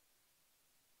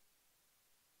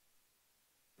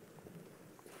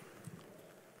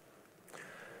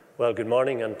Well, good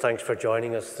morning, and thanks for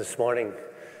joining us this morning,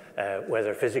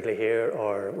 whether physically here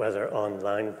or whether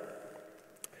online.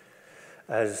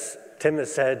 As Tim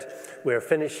has said, we're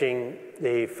finishing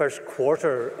the first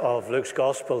quarter of Luke's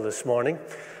Gospel this morning,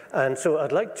 and so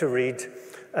I'd like to read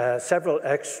several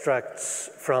extracts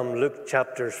from Luke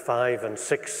chapters 5 and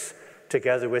 6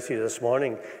 together with you this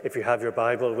morning. If you have your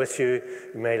Bible with you,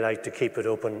 you may like to keep it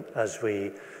open as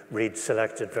we read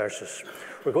selected verses.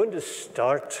 We're going to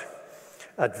start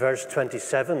at verse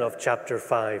 27 of chapter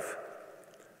 5.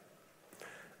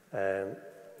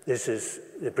 This is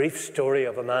the brief story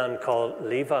of a man called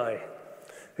Levi,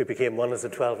 who became one of the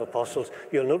 12 apostles.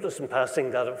 You'll notice in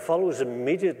passing that it follows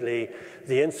immediately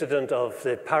the incident of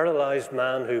the paralyzed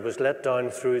man who was let down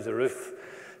through the roof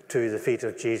to the feet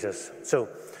of Jesus. So,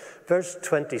 verse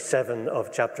 27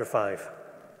 of chapter 5.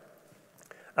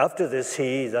 After this,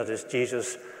 he, that is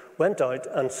Jesus, went out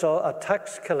and saw a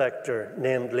tax collector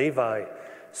named Levi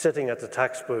sitting at the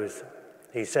tax booth.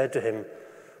 He said to him,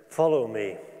 "Follow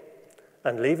me."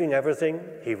 And leaving everything,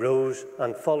 he rose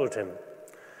and followed him.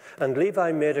 And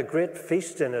Levi made a great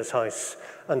feast in his house,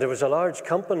 and there was a large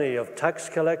company of tax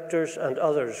collectors and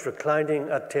others reclining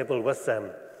at table with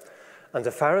them. And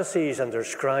the Pharisees and their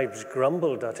scribes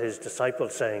grumbled at his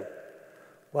disciples, saying,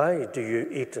 "Why do you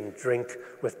eat and drink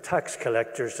with tax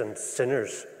collectors and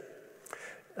sinners?"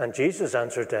 And Jesus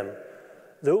answered them,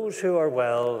 "Those who are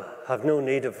well have no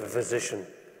need of a physician,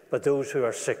 but those who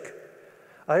are sick.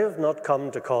 I have not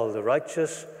come to call the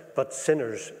righteous, but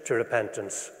sinners to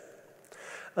repentance."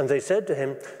 And they said to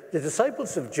him, "The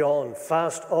disciples of John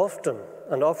fast often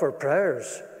and offer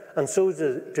prayers, and so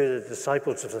do the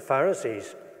disciples of the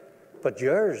Pharisees. But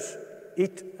yours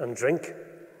eat and drink."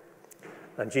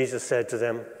 And Jesus said to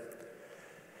them,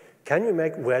 "Can you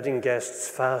make wedding guests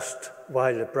fast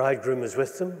while the bridegroom is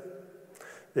with them?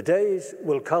 The days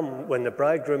will come when the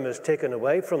bridegroom is taken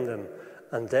away from them,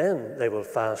 and then they will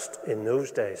fast in those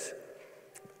days."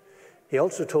 He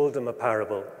also told them a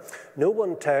parable. "No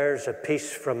one tears a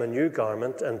piece from a new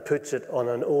garment and puts it on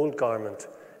an old garment.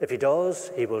 If he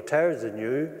does, he will tear the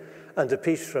new, and the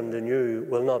piece from the new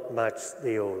will not match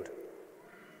the old.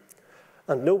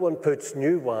 And no one puts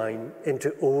new wine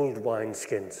into old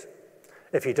wineskins.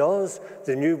 If he does,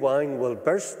 the new wine will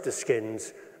burst the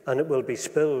skins, and it will be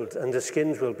spilled, and the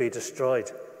skins will be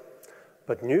destroyed.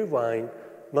 But new wine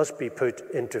must be put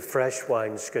into fresh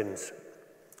wineskins.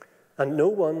 And no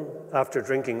one, after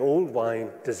drinking old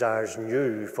wine, desires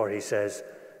new, for he says,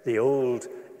 'The old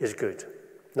is good.'"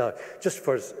 Now, just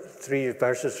for 3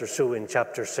 verses or so in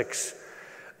chapter 6,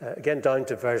 again down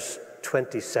to verse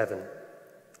 27.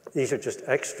 These are just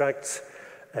extracts,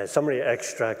 summary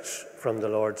extracts from the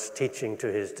Lord's teaching to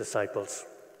his disciples.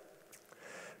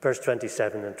 Verse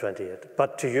 27 and 28.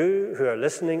 "But to you who are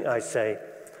listening, I say,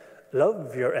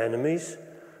 love your enemies,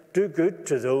 do good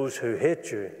to those who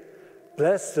hate you,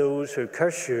 bless those who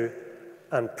curse you,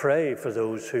 and pray for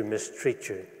those who mistreat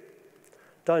you."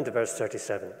 Down to verse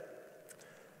 37.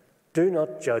 "Do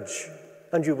not judge,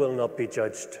 and you will not be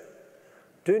judged.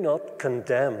 Do not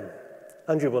condemn,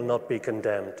 and you will not be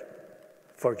condemned.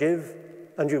 Forgive,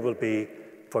 and you will be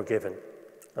forgiven."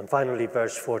 And finally,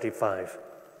 verse 45.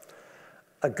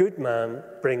 "A good man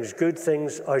brings good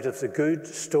things out of the good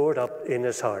stored up in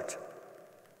his heart,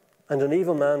 and an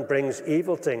evil man brings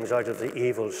evil things out of the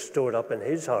evil stored up in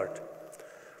his heart.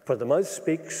 For the mouth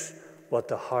speaks what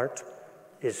the heart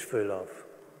is full of."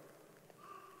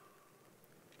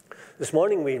 This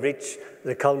morning we reach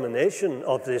the culmination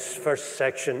of this first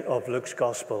section of Luke's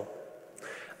Gospel.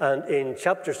 And in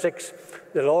chapter 6,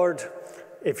 the Lord,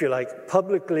 if you like,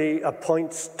 publicly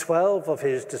appoints 12 of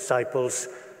his disciples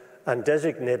and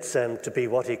designates them to be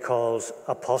what he calls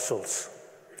apostles.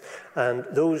 And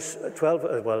those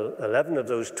 11 of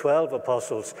those 12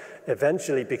 apostles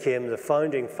eventually became the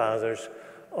founding fathers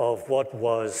of what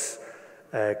was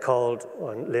called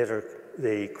later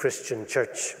the Christian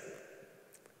Church.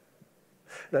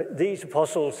 Now, these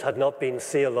apostles had not been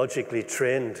theologically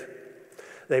trained.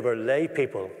 They were lay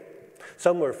people.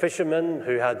 Some were fishermen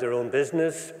who had their own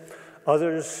business.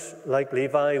 Others, like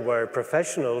Levi, were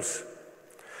professionals.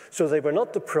 So they were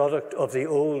not the product of the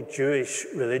old Jewish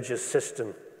religious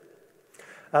system.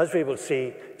 As we will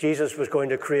see, Jesus was going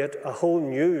to create a whole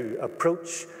new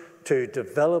approach to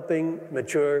developing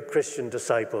mature Christian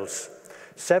disciples,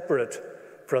 separate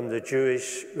from the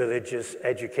Jewish religious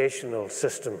educational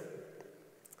system.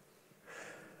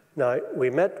 Now, we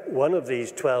met one of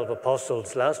these 12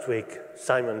 apostles last week,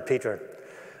 Simon Peter,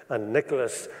 and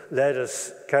Nicholas led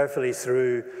us carefully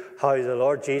through how the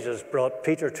Lord Jesus brought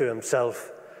Peter to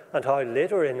himself and how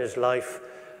later in his life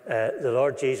the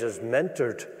Lord Jesus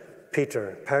mentored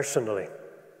Peter personally.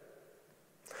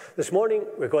 This morning,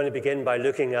 we're going to begin by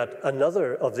looking at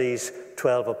another of these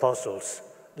 12 apostles,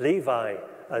 Levi,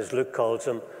 as Luke calls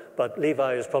him, but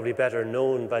Levi is probably better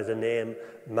known by the name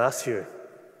Matthew.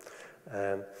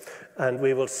 And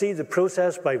we will see the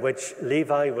process by which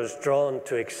Levi was drawn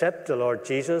to accept the Lord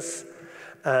Jesus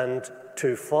and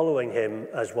to following him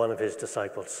as one of his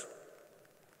disciples.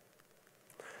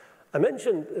 I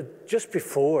mentioned just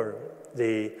before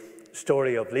the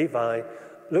story of Levi,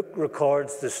 Luke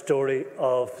records the story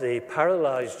of the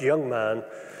paralyzed young man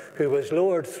who was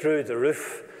lowered through the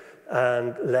roof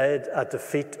and laid at the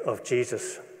feet of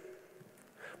Jesus.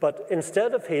 But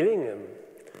instead of healing him,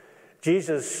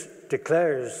 Jesus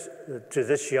declares to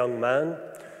this young man,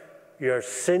 "Your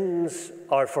sins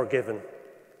are forgiven."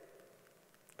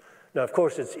 Now, of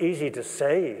course, it's easy to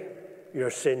say your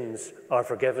sins are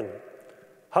forgiven.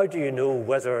 How do you know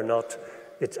whether or not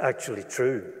it's actually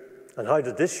true? And how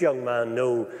did this young man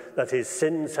know that his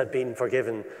sins had been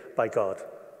forgiven by God?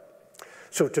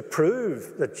 So to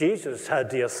prove that Jesus had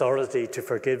the authority to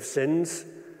forgive sins,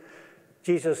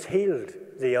 Jesus healed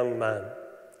the young man,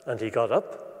 and he got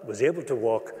up, was able to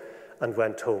walk, and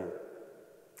went home.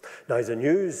 Now, the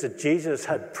news that Jesus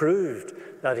had proved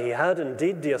that he had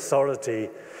indeed the authority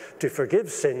to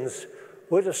forgive sins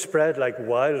would have spread like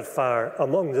wildfire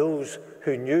among those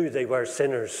who knew they were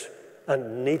sinners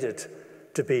and needed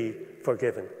to be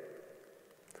forgiven.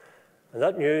 And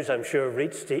that news, I'm sure,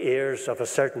 reached the ears of a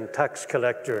certain tax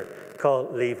collector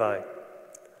called Levi.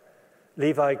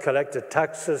 Levi collected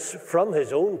taxes from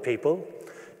his own people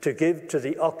to give to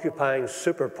the occupying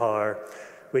superpower,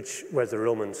 which were the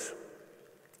Romans.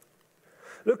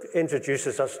 Luke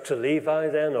introduces us to Levi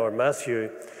then, or Matthew,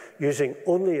 using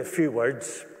only a few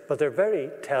words, but they're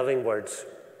very telling words.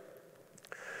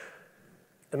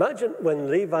 Imagine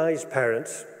when Levi's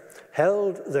parents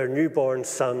held their newborn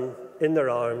son in their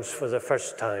arms for the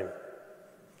first time.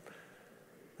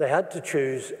 They had to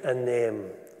choose a name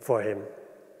for him.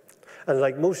 And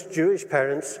like most Jewish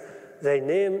parents, the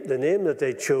name that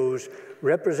they chose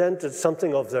represented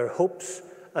something of their hopes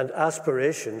and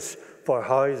aspirations for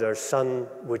how their son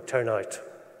would turn out.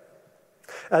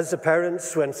 As the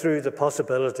parents went through the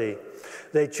possibility,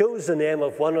 they chose the name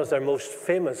of one of their most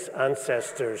famous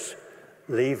ancestors,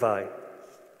 Levi.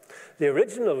 The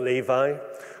original Levi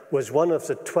was one of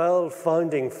the 12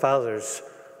 founding fathers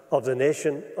of the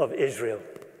nation of Israel.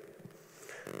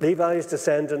 Levi's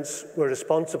descendants were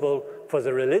responsible for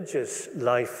the religious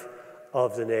life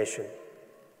of the nation.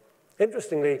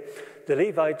 Interestingly, the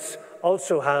Levites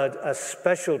also had a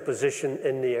special position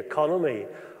in the economy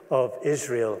of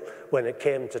Israel when it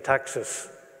came to taxes.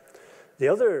 The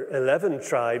other 11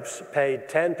 tribes paid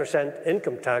 10%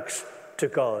 income tax to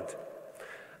God.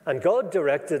 And God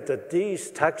directed that these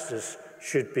taxes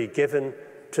should be given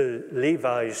to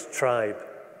Levi's tribe.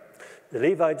 The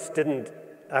Levites didn't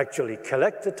actually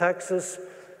collect the taxes.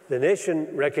 The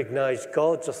nation recognized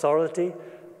God's authority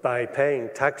by paying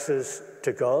taxes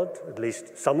to God, at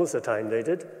least some of the time they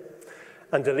did.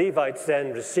 And the Levites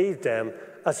then received them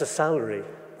as a salary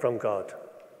from God.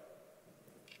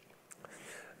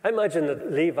 I imagine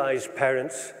that Levi's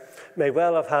parents may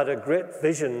well have had a great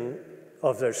vision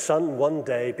of their son one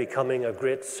day becoming a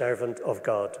great servant of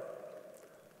God.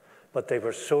 But they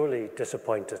were sorely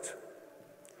disappointed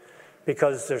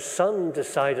because their son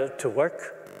decided to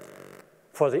work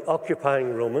for the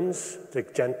occupying Romans, the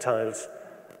Gentiles,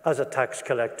 as a tax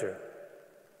collector.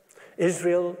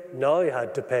 Israel now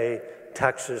had to pay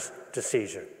taxes to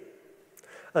Caesar.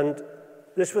 And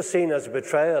this was seen as a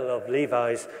betrayal of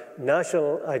Levi's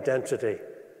national identity.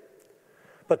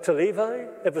 But to Levi,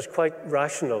 it was quite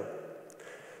rational.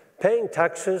 Paying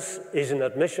taxes is an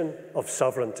admission of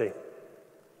sovereignty.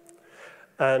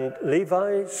 And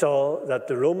Levi saw that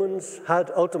the Romans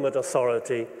had ultimate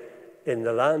authority in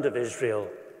the land of Israel,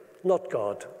 not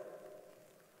God.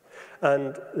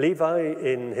 And Levi,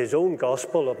 in his own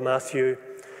Gospel of Matthew,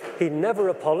 he never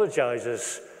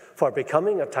apologizes for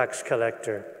becoming a tax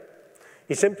collector.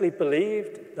 He simply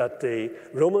believed that the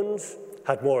Romans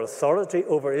had more authority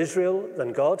over Israel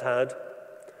than God had,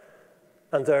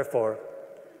 and therefore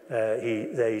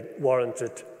they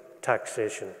warranted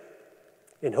taxation.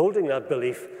 In holding that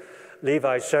belief,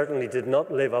 Levi certainly did not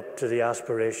live up to the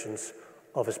aspirations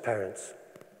of his parents.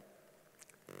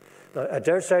 Now, I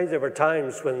dare say there were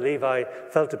times when Levi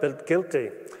felt a bit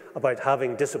guilty about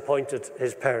having disappointed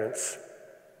his parents.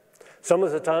 Some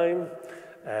of the time,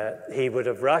 he would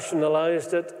have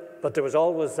rationalized it, but there was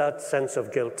always that sense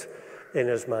of guilt in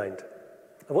his mind.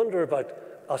 I wonder about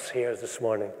us here this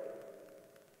morning.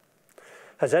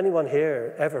 Has anyone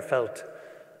here ever felt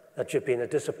that you've been a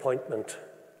disappointment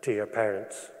to your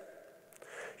parents?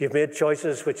 You've made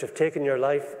choices which have taken your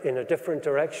life in a different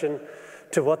direction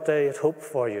to what they had hoped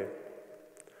for you.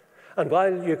 And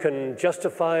while you can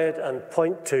justify it and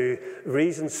point to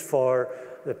reasons for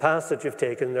the path that you've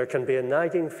taken, there can be a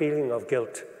nagging feeling of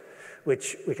guilt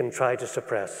which we can try to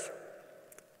suppress.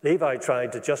 Levi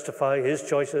tried to justify his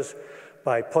choices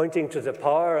by pointing to the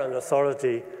power and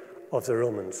authority of the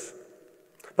Romans.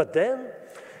 But then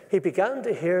he began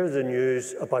to hear the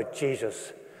news about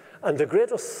Jesus and the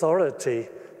great authority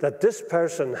that this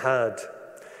person had.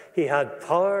 He had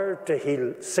power to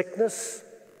heal sickness.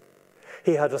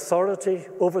 He had authority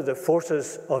over the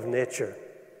forces of nature.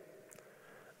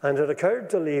 And it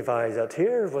occurred to Levi that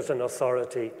here was an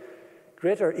authority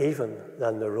greater even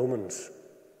than the Romans.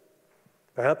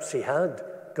 Perhaps he had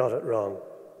got it wrong.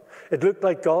 It looked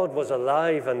like God was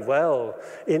alive and well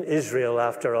in Israel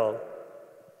after all.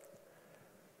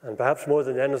 And perhaps more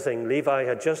than anything, Levi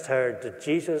had just heard that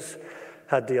Jesus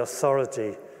had the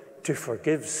authority to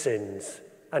forgive sins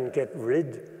and get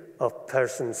rid of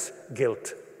persons'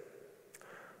 guilt.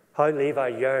 How Levi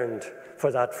yearned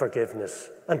for that forgiveness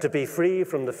and to be free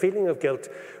from the feeling of guilt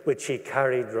which he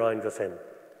carried round with him.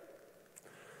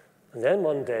 And then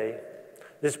one day,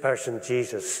 this person,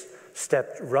 Jesus,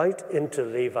 stepped right into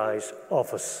Levi's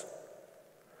office.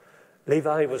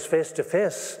 Levi was face to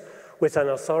face with an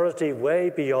authority way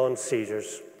beyond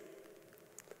Caesar's.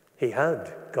 He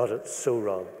had got it so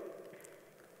wrong.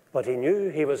 But he knew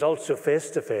he was also face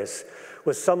to face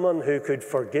with someone who could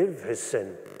forgive his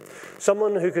sin,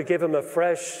 someone who could give him a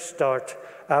fresh start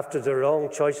after the wrong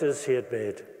choices he had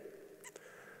made.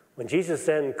 When Jesus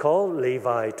then called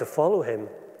Levi to follow him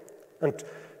and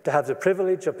to have the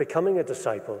privilege of becoming a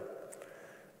disciple,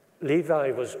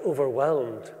 Levi was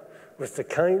overwhelmed with the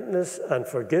kindness and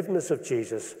forgiveness of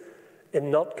Jesus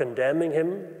in not condemning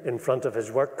him in front of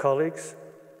his work colleagues.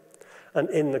 And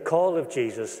in the call of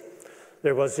Jesus,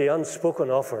 there was the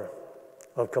unspoken offer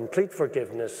of complete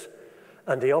forgiveness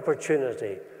and the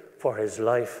opportunity for his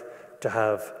life to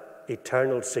have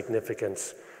eternal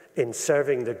significance in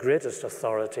serving the greatest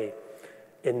authority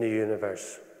in the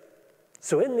universe.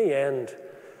 So in the end,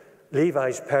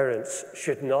 Levi's parents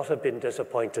should not have been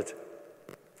disappointed.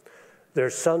 Their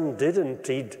son did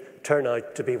indeed turn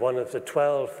out to be one of the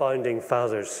 12 founding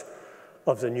fathers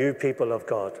of the new people of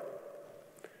God.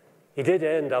 He did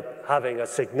end up having a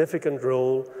significant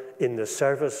role in the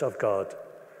service of God,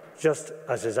 just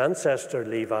as his ancestor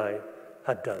Levi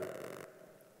had done.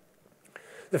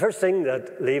 The first thing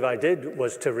that Levi did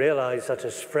was to realize that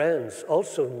his friends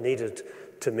also needed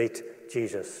to meet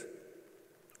Jesus.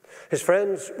 His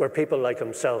friends were people like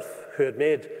himself who had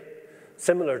made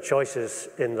similar choices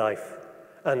in life,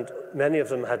 and many of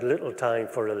them had little time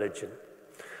for religion.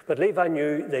 But Levi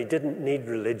knew they didn't need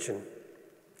religion.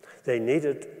 They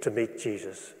needed to meet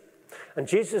Jesus. And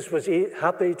Jesus was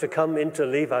happy to come into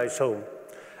Levi's home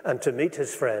and to meet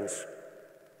his friends.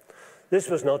 This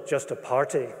was not just a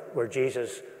party where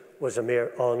Jesus was a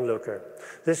mere onlooker.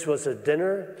 This was a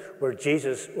dinner where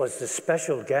Jesus was the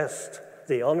special guest,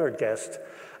 the honored guest,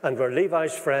 and where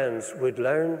Levi's friends would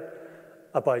learn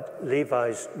about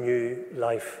Levi's new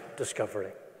life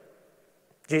discovery.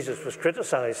 Jesus was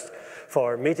criticized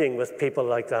for meeting with people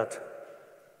like that.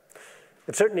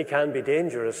 It certainly can be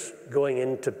dangerous going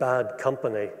into bad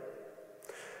company.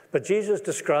 But Jesus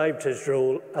described his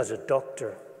role as a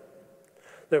doctor.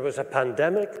 There was a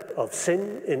pandemic of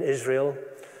sin in Israel,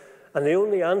 and the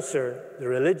only answer the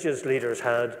religious leaders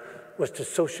had was to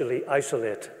socially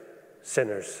isolate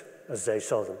sinners as they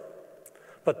saw them.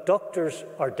 But doctors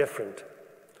are different.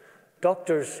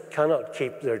 Doctors cannot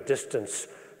keep their distance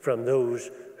from those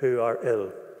who are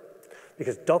ill,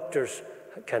 because doctors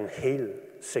can heal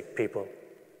sick people.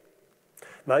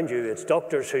 Mind you, it's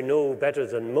doctors who know better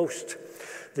than most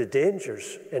the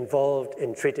dangers involved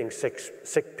in treating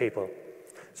sick people.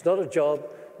 It's not a job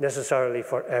necessarily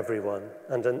for everyone,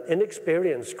 and an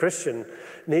inexperienced Christian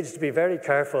needs to be very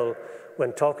careful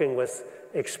when talking with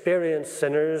experienced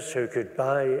sinners who could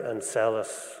buy and sell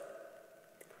us.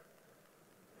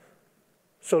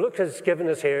 So Luke has given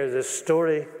us here this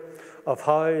story of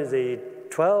how the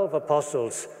 12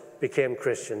 apostles became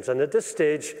Christians. And at this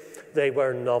stage, they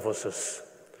were novices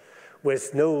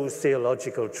with no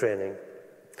theological training.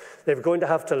 They were going to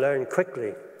have to learn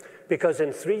quickly, because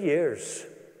in 3 years,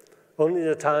 only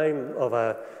the time of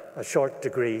a short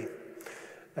degree,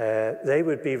 they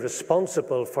would be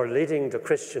responsible for leading the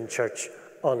Christian church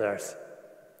on earth.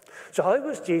 So how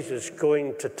was Jesus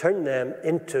going to turn them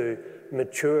into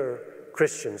mature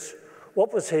Christians?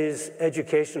 What was his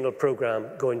educational program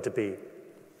going to be?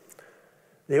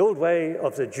 The old way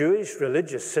of the Jewish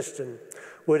religious system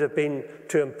would have been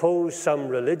to impose some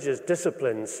religious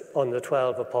disciplines on the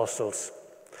 12 apostles,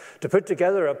 to put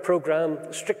together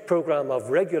a strict program of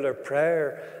regular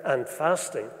prayer and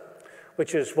fasting,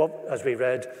 which is what, as we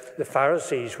read, the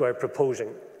Pharisees were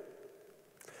proposing.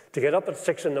 To get up at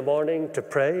 6 in the morning to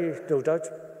pray, no doubt,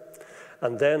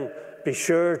 and then be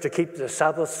sure to keep the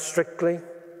Sabbath strictly.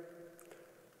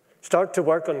 Start to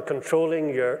work on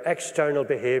controlling your external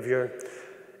behavior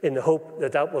in the hope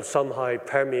that that will somehow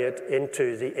permeate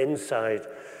into the inside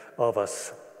of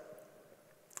us.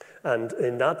 And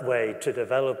in that way, to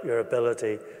develop your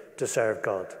ability to serve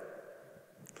God.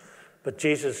 But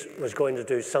Jesus was going to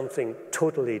do something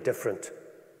totally different.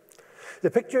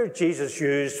 The picture Jesus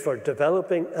used for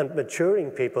developing and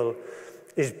maturing people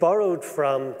is borrowed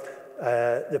from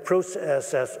the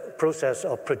process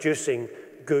of producing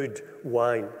good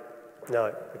wine.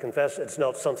 Now, I confess it's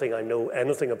not something I know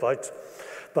anything about,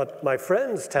 but my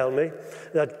friends tell me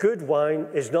that good wine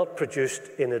is not produced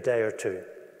in a day or two.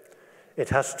 It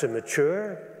has to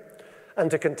mature, and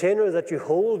the container that you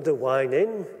hold the wine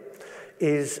in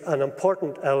is an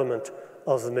important element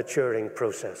of the maturing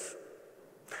process.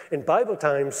 In Bible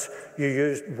times, you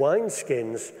used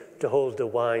wineskins to hold the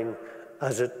wine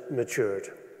as it matured.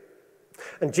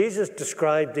 And Jesus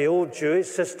described the old Jewish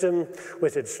system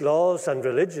with its laws and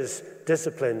religious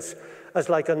disciplines as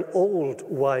like an old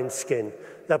wineskin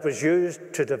that was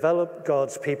used to develop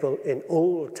God's people in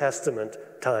Old Testament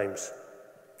times.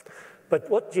 But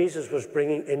what Jesus was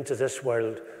bringing into this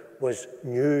world was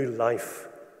new life,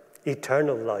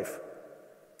 eternal life.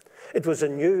 It was a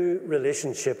new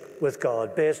relationship with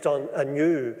God based on a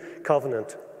new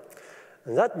covenant.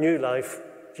 And that new life,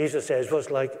 Jesus says, was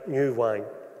like new wine.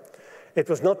 It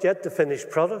was not yet the finished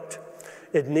product.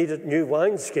 It needed new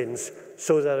wineskins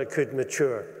so that it could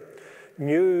mature.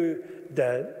 New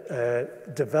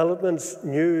developments,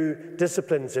 new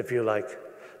disciplines, if you like.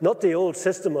 Not the old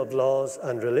system of laws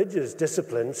and religious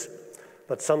disciplines,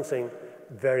 but something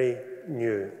very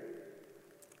new.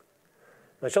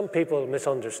 Now, some people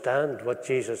misunderstand what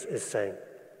Jesus is saying.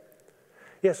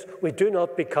 Yes, we do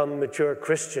not become mature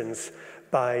Christians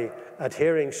by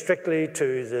adhering strictly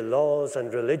to the laws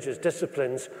and religious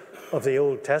disciplines of the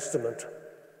Old Testament.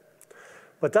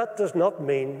 But that does not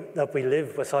mean that we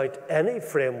live without any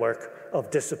framework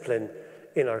of discipline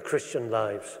in our Christian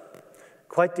lives.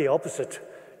 Quite the opposite.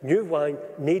 New wine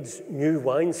needs new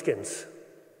wineskins.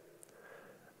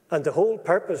 And the whole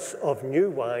purpose of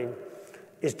new wine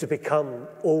is to become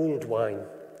old wine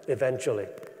eventually.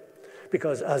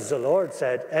 Because as the Lord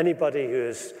said, anybody who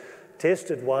has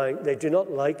tasted wine, they do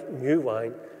not like new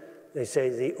wine. They say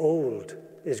the old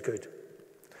is good.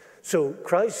 So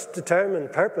Christ's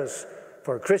determined purpose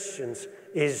for Christians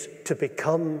is to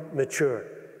become mature.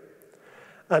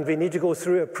 And we need to go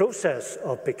through a process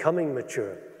of becoming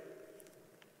mature.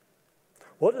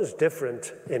 What is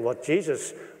different in what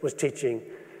Jesus was teaching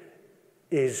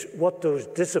is what those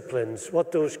disciplines,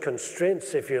 what those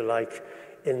constraints, if you like,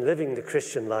 in living the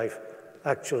Christian life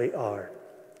actually are.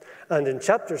 And in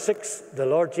chapter 6, the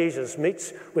Lord Jesus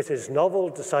meets with his novel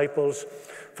disciples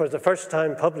for the first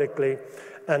time publicly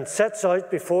and sets out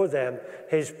before them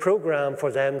his program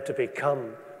for them to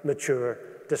become mature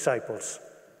disciples.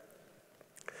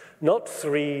 Not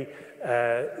 3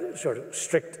 sort of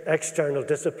strict external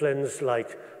disciplines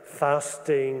like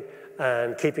fasting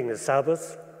and keeping the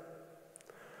Sabbath.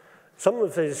 Some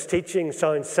of his teaching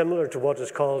sounds similar to what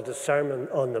is called the Sermon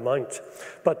on the Mount,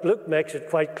 but Luke makes it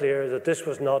quite clear that this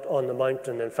was not on the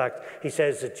mountain. In fact, he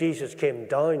says that Jesus came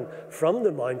down from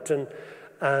the mountain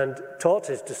and taught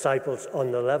his disciples on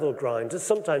the level ground. It's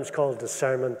sometimes called the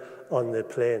Sermon on the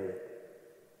Plain,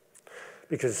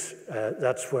 because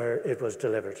that's where it was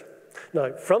delivered.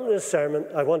 Now, from this sermon,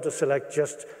 I want to select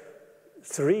just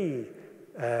 3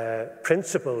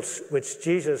 principles which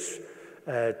Jesus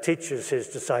teaches his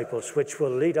disciples, which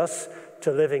will lead us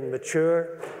to living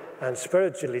mature and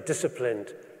spiritually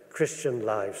disciplined Christian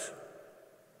lives.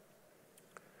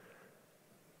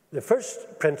 The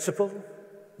first principle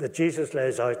that Jesus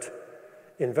lays out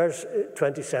in verse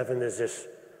 27 is this: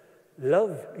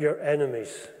 love your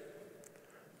enemies.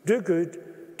 Do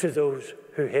good to those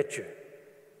who hate you.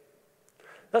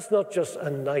 That's not just a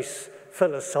nice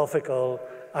philosophical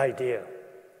idea.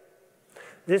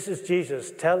 This is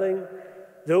Jesus telling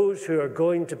those who are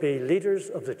going to be leaders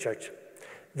of the church,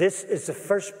 this is the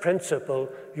first principle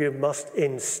you must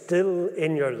instill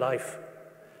in your life.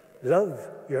 Love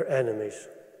your enemies.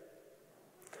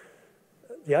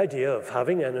 The idea of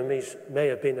having enemies may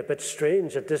have been a bit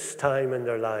strange at this time in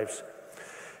their lives.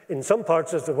 In some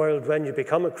parts of the world, when you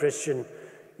become a Christian,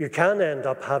 you can end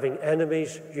up having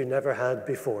enemies you never had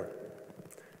before.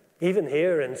 Even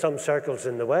here in some circles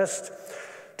in the West,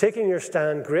 taking your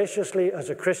stand graciously as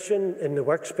a Christian in the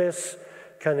workspace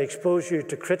can expose you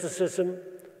to criticism,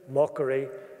 mockery,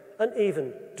 and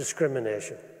even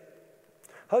discrimination.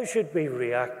 How should we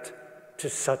react to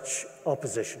such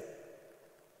opposition?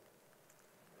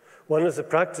 One of the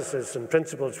practices and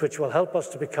principles which will help us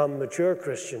to become mature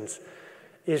Christians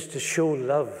is to show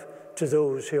love to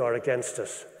those who are against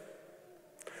us.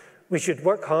 We should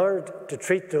work hard to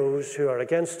treat those who are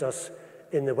against us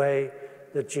in the way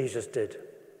that Jesus did.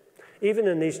 Even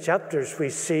in these chapters, we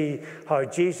see how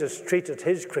Jesus treated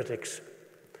his critics.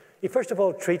 He first of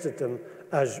all treated them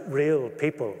as real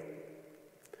people.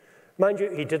 Mind you,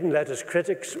 he didn't let his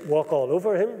critics walk all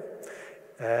over him.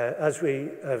 As we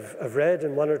have read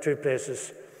in one or two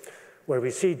places where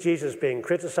we see Jesus being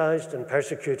criticized and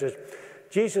persecuted,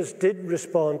 Jesus did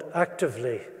respond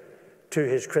actively to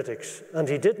his critics, and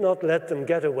he did not let them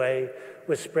get away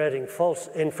with spreading false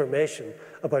information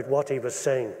about what he was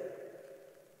saying.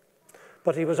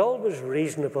 But he was always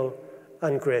reasonable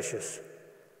and gracious.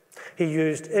 He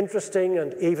used interesting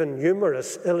and even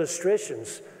humorous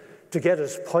illustrations to get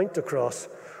his point across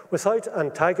without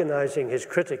antagonizing his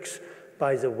critics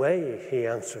by the way he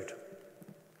answered.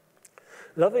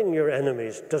 Loving your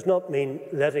enemies does not mean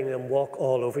letting them walk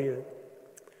all over you,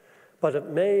 but it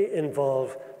may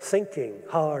involve thinking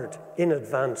hard in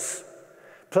advance,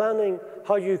 planning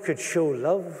how you could show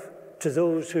love to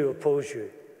those who oppose you,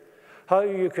 how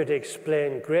you could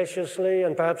explain graciously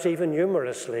and perhaps even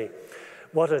humorously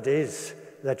what it is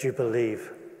that you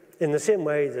believe, in the same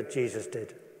way that Jesus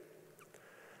did.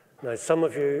 Now, some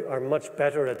of you are much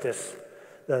better at this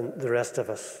than the rest of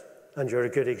us, and you're a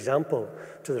good example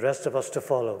to the rest of us to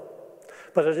follow.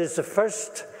 But it is the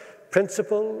first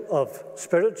principle of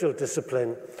spiritual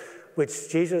discipline which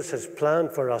Jesus has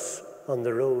planned for us on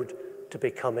the road to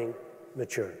becoming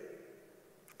mature.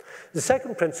 The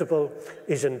second principle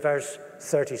is in verse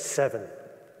 37.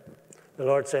 The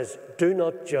Lord says, "Do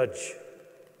not judge,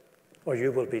 or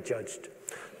you will be judged.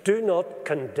 Do not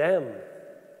condemn,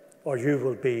 or you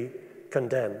will be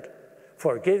condemned.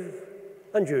 Forgive,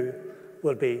 and you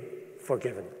will be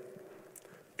forgiven."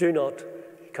 Do not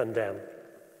condemn.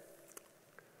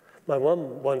 My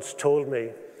mum once told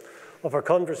me of a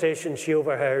conversation she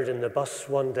overheard in the bus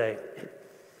one day.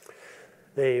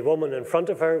 The woman in front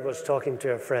of her was talking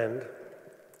to a friend,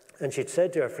 and she'd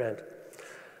said to her friend,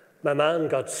 "My man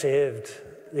got saved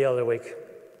the other week."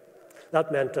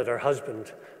 That meant that her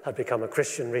husband had become a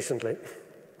Christian recently.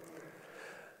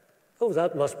 "Oh,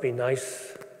 that must be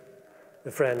nice,"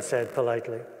 the friend said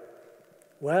politely.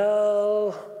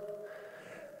 "Well,"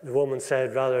 the woman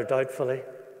said rather doubtfully,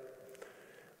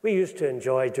 "we used to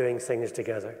enjoy doing things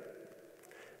together.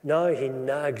 Now he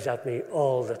nags at me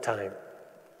all the time.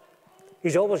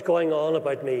 He's always going on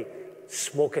about me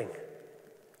smoking.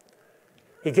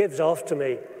 He gives off to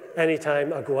me any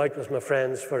time I go out with my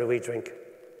friends for a wee drink.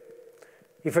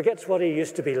 He forgets what he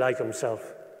used to be like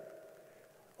himself.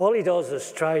 All he does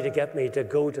is try to get me to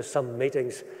go to some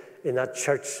meetings in that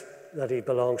church that he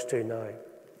belongs to now.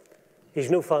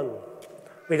 He's no fun.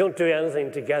 We don't do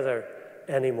anything together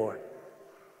anymore."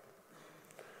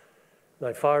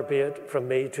 Now, far be it from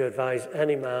me to advise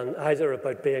any man either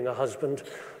about being a husband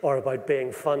or about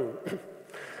being fun.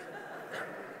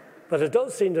 But it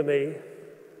does seem to me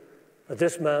that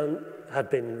this man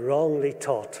had been wrongly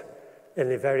taught in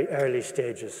the very early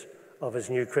stages of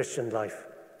his new Christian life.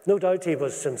 No doubt he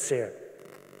was sincere.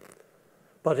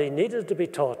 But he needed to be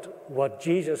taught what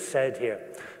Jesus said here.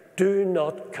 Do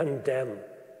not condemn.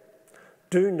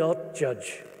 Do not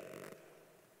judge.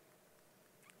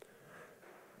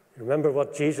 Remember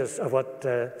what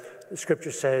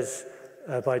Scripture says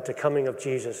about the coming of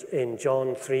Jesus in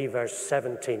John 3, verse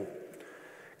 17.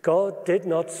 God did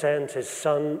not send his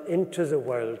Son into the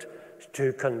world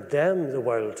to condemn the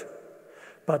world,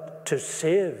 but to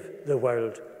save the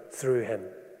world through him.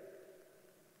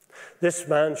 This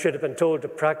man should have been told to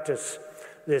practice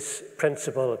this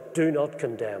principle of do not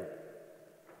condemn.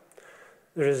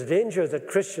 There is a danger that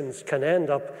Christians can end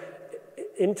up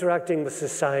interacting with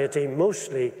society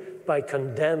mostly by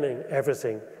condemning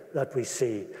everything that we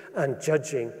see and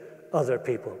judging other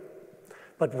people.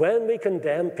 But when we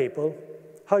condemn people,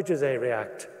 how do they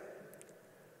react?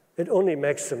 It only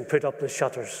makes them put up the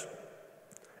shutters.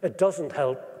 It doesn't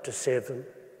help to save them.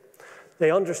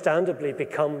 They understandably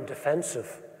become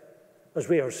defensive, as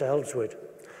we ourselves would.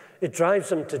 It drives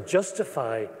them to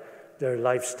justify their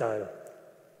lifestyle.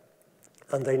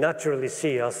 And they naturally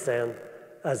see us then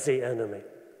as the enemy.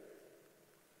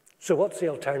 So what's the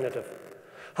alternative?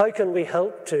 How can we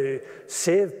help to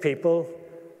save people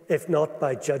if not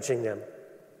by judging them?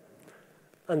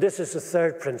 And this is the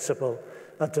third principle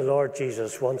that the Lord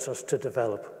Jesus wants us to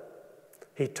develop.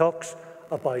 He talks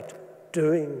about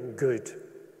doing good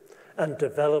and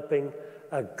developing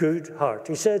a good heart.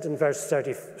 He said in verse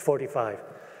 45,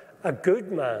 a good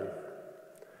man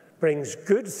brings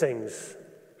good things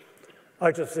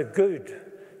out of the good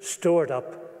stored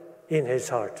up in his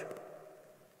heart.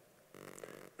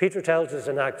 Peter tells us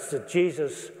in Acts that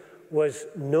Jesus was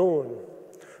known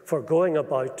for going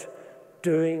about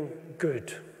doing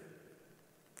good.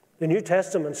 The New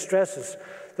Testament stresses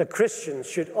that Christians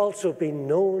should also be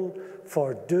known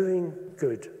for doing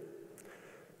good.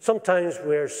 Sometimes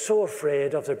we're so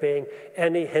afraid of there being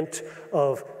any hint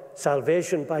of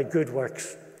salvation by good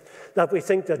works that we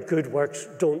think that good works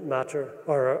don't matter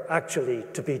or are actually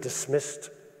to be dismissed.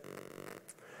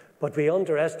 But we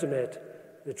underestimate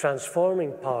the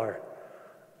transforming power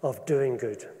of doing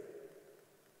good.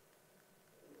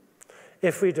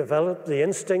 If we develop the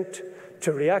instinct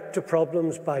to react to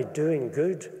problems by doing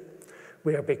good,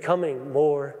 we are becoming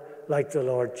more like the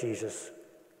Lord Jesus.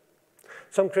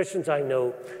 Some Christians I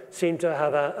know seem to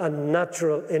have a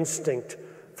natural instinct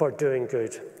for doing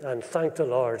good, and thank the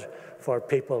Lord for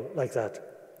people like that.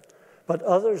 But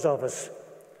others of us,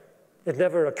 it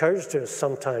never occurs to us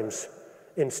sometimes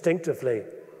instinctively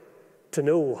to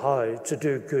know how to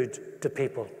do good to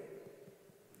people.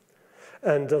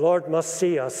 And the Lord must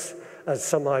see us as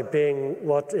somehow being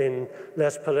what in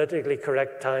less politically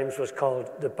correct times was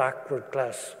called the backward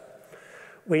class.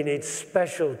 We need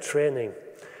special training.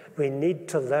 We need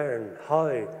to learn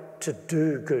how to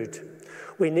do good.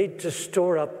 We need to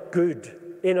store up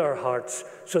good in our hearts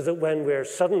so that when we're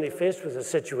suddenly faced with a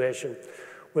situation,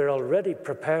 we're already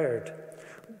prepared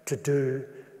to do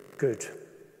good.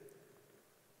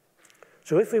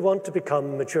 So if we want to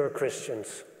become mature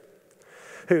Christians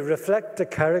who reflect the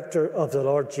character of the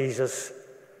Lord Jesus,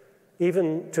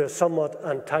 even to a somewhat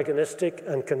antagonistic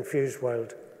and confused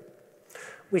world,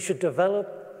 we should develop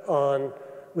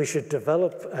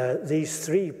these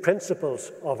three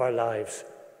principles of our lives.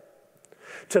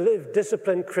 To live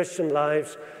disciplined Christian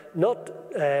lives, not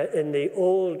in the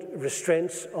old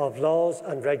restraints of laws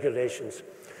and regulations,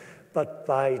 but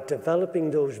by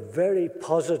developing those very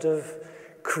positive,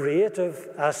 creative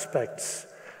aspects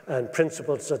and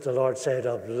principles that the Lord said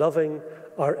of loving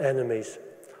our enemies,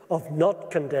 of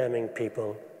not condemning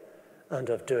people, and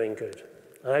of doing good.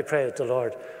 And I pray that the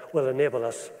Lord will enable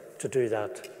us to do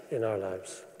that in our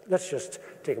lives. Let's just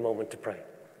take a moment to pray.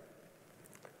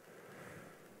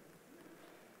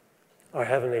 Our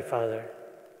Heavenly Father,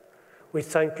 we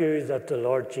thank you that the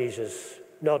Lord Jesus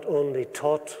not only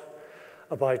taught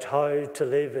about how to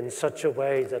live in such a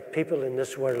way that people in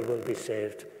this world will be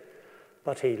saved,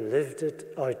 but he lived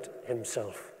it out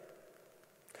himself.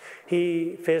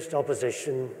 He faced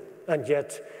opposition, and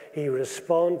yet he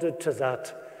responded to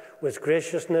that with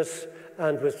graciousness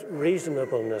and with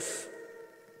reasonableness.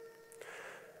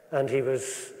 And he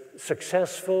was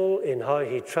successful in how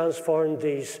he transformed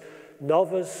these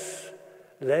novice,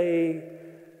 lay,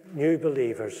 new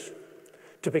believers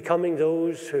to becoming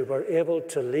those who were able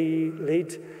to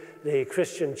lead the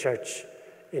Christian church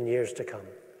in years to come.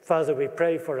 Father, we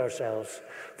pray for ourselves.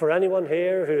 For anyone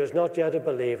here who is not yet a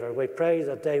believer, we pray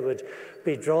that they would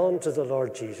be drawn to the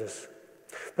Lord Jesus.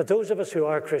 But those of us who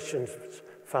are Christians,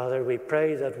 Father, we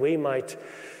pray that we might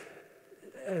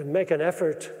make an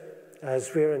effort,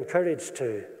 as we're encouraged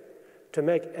to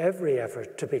make every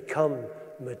effort to become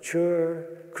mature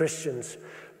Christians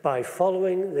by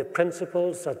following the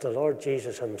principles that the Lord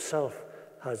Jesus himself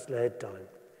has laid down.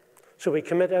 So we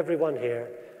commit everyone here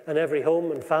and every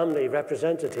home and family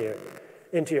represented here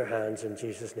into your hands in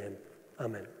Jesus' name.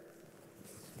 Amen.